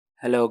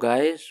Hello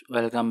guys,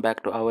 welcome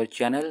back to our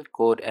channel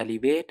Code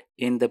Elevate.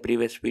 In the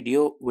previous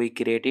video, we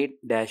created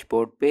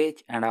dashboard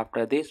page and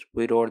after this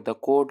we wrote the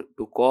code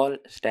to call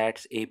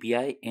stats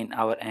API in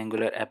our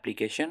Angular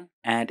application.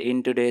 And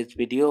in today's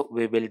video,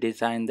 we will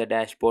design the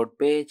dashboard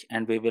page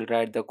and we will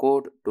write the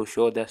code to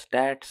show the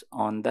stats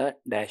on the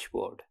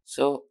dashboard.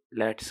 So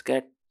let's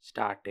get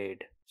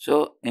started.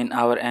 So in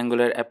our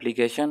Angular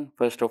application,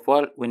 first of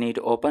all, we need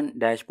to open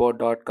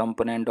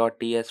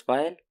dashboard.component.ts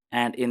file.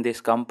 And in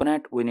this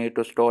component we need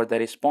to store the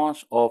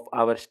response of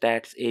our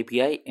stats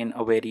API in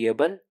a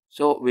variable.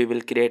 So we will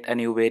create a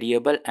new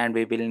variable and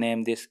we will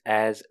name this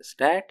as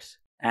stats,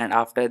 and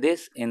after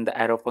this in the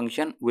arrow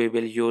function we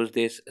will use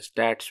this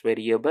stats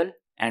variable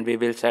and we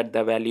will set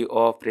the value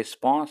of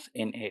response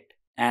in it.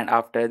 And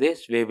after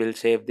this we will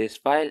save this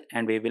file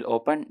and we will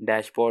open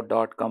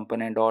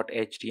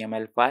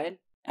dashboard.component.html file.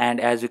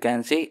 And as you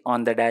can see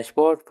on the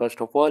dashboard,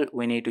 first of all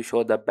we need to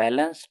show the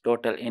balance,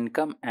 total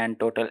income and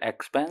total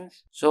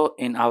expense. So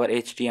in our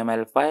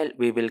HTML file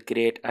we will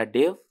create a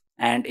div,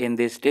 and in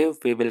this div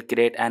we will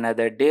create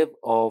another div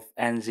of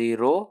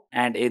n0,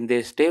 and in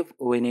this div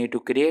we need to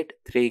create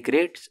 3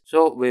 grids.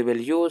 So we will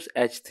use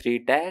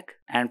h3 tag,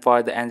 and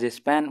for the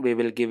ng-span we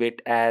will give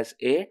it as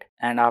 8,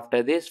 and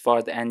after this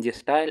for the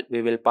ng-style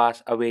we will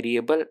pass a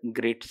variable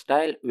grid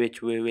style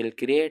which we will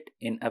create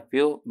in a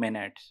few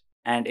minutes.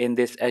 And in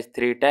this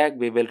h3 tag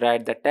we will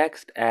write the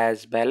text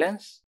as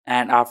balance,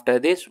 and after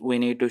this we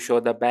need to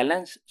show the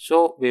balance,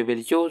 so we will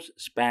use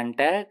span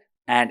tag,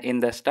 and in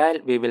the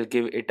style we will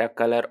give it a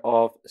color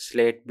of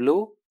slate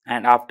blue,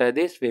 and after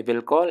this we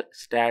will call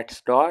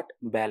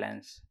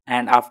stats.balance.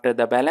 And after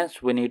the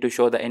balance we need to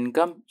show the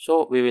income,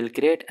 so we will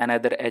create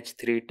another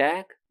h3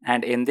 tag,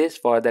 and in this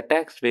for the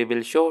text we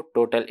will show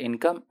total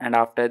income, and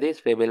after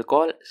this we will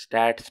call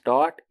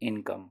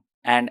stats.income.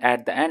 And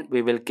at the end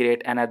we will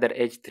create another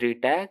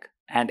h3 tag,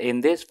 and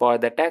in this for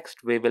the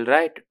text we will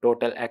write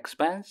total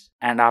expense,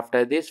 and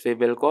after this we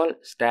will call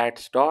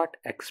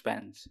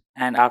stats.expense.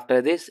 And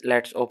after this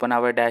let's open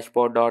our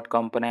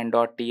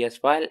dashboard.component.ts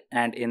file,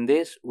 and in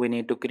this we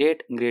need to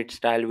create grid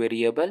style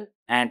variable,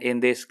 and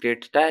in this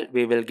grid style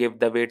we will give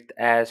the width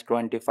as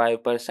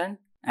 25%,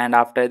 and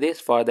after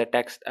this for the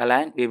text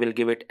align we will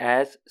give it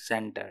as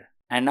center.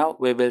 And now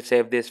we will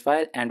save this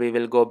file and we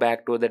will go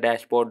back to the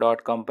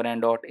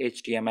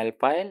dashboard.component.html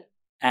file.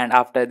 And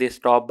after this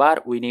top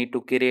bar we need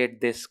to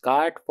create this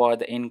card for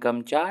the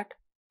income chart,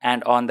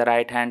 and on the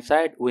right hand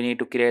side we need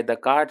to create the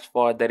cards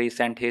for the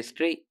recent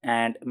history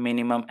and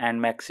minimum and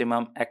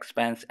maximum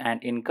expense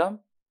and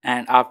income.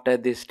 And after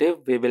this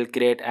div we will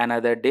create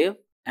another div,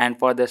 and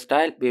for the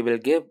style we will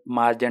give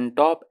margin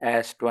top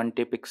as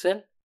 20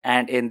 pixel.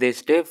 And in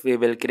this div we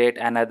will create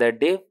another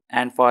div,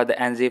 and for the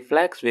ng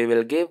flex we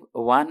will give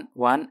 1,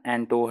 1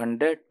 and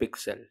 200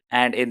 pixel.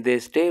 And in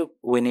this div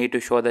we need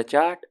to show the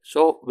chart,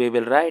 so we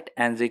will write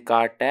ng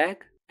card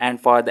tag, and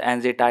for the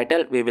ng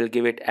title we will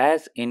give it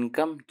as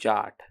income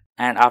chart.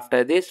 And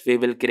after this we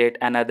will create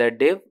another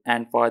div,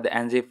 and for the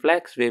ng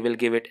flex we will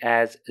give it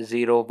as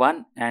 0,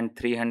 1 and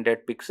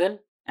 300 pixel.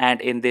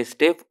 And in this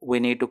div we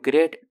need to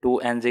create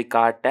 2 ng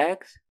card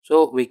tags,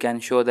 so we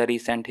can show the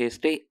recent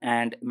history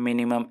and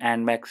minimum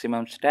and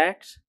maximum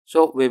stats.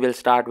 So we will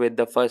start with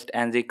the first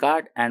ng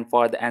card, and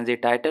for the ng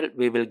title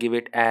we will give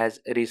it as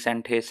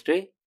recent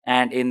history.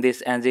 And in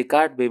this ng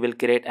card we will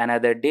create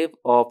another div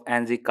of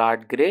ng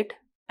card grid,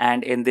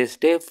 and in this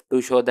div to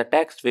show the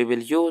text we will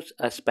use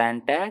a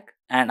span tag.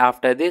 And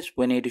after this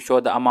we need to show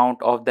the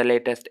amount of the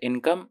latest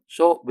income,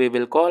 so we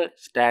will call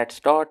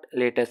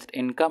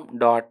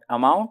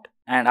stats.latestincome.amount.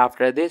 And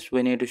after this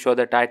we need to show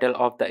the title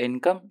of the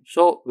income,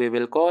 so we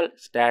will call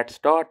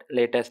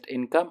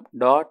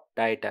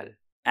stats.latestincome.title.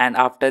 And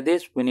after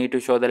this we need to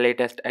show the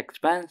latest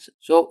expense,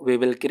 so we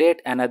will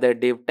create another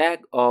div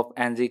tag of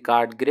ng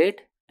card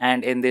grid,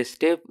 and in this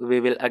div we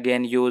will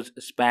again use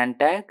span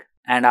tag.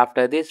 And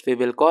after this we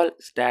will call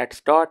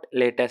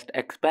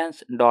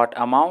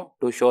stats.latestexpense.amount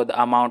to show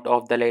the amount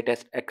of the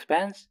latest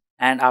expense,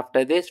 and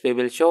after this we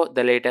will show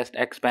the latest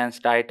expense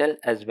title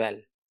as well.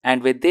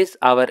 And with this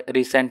our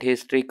recent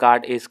history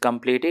card is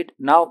completed.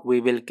 Now we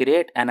will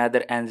create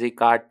another ng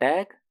card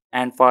tag,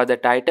 and for the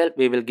title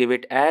we will give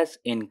it as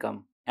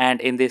income.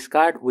 And in this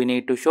card we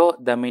need to show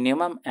the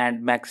minimum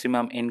and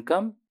maximum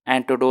income,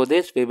 and to do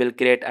this we will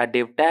create a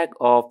div tag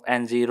of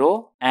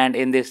n0, and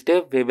in this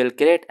div we will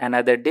create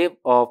another div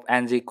of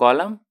ng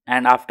column,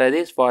 and after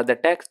this for the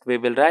text we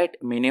will write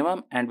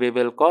minimum and we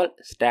will call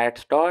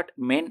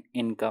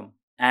stats.minincome.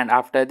 And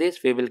after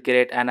this we will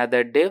create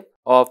another div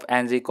of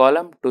ng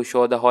column to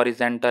show the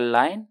horizontal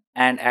line,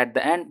 and at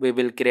the end we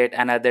will create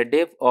another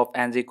div of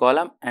ng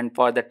column, and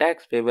for the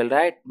text we will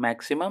write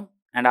maximum,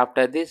 and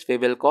after this we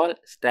will call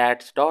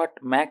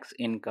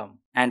stats.maxincome.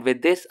 And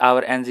with this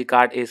our ng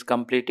card is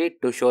completed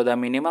to show the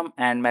minimum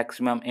and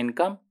maximum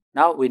income.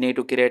 Now we need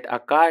to create a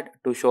card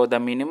to show the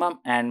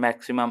minimum and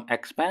maximum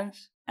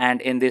expense,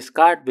 and in this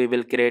card we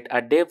will create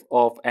a div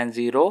of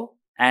n0,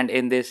 and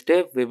in this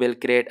div we will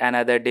create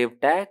another div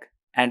tag,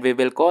 and we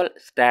will call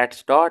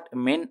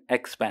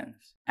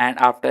stats.minexpense. And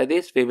after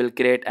this we will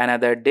create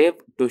another div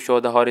to show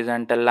the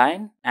horizontal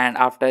line, and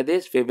after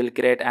this we will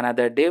create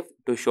another div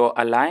to show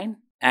a line,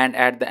 and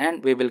at the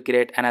end we will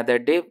create another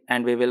div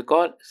and we will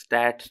call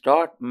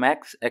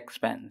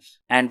stats.maxExpense.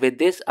 And with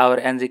this our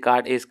NZ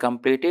card is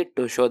completed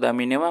to show the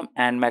minimum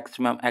and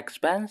maximum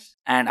expense.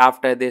 And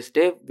after this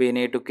div we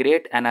need to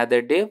create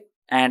another div,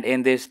 and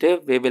in this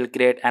div we will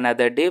create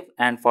another div,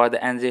 and for the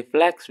NZ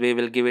flex we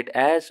will give it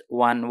as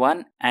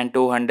 1 and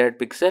 200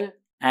 pixel.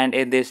 And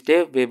in this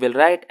div we will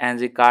write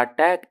NZ card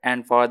tag,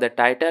 and for the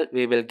title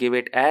we will give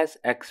it as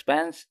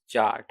expense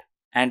chart.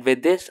 And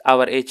with this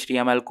our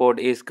HTML code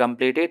is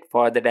completed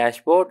for the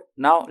dashboard.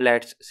 Now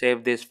let's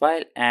save this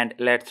file and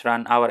let's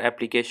run our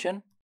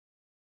application.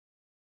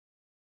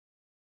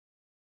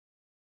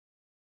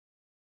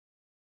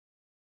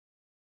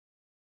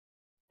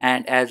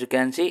 And as you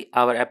can see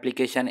our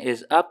application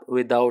is up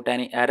without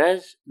any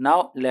errors.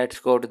 Now let's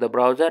go to the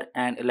browser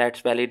and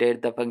let's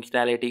validate the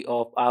functionality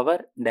of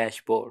our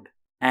dashboard.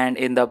 And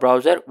in the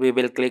browser we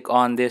will click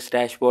on this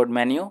dashboard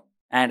menu,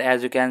 and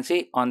as you can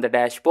see on the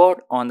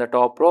dashboard on the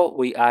top row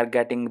we are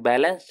getting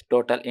balance,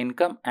 total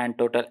income and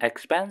total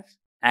expense.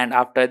 And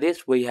after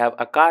this we have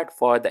a card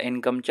for the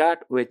income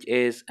chart which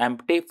is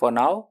empty for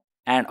now,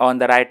 and on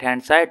the right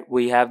hand side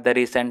we have the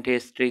recent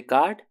history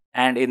card,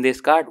 and in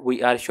this card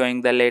we are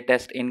showing the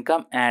latest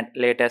income and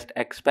latest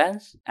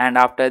expense. And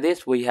after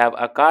this we have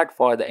a card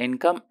for the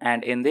income,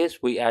 and in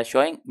this we are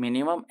showing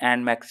minimum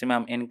and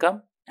maximum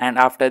income. And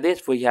after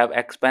this we have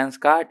expense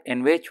card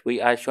in which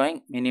we are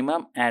showing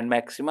minimum and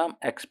maximum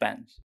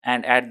expense.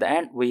 And at the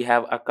end we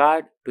have a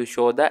card to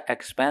show the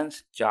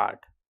expense chart.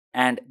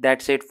 And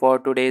that's it for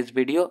today's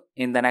video.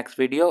 In the next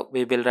video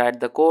we will write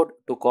the code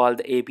to call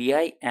the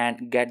API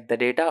and get the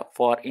data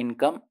for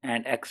income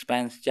and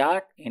expense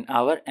chart in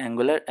our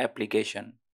Angular application.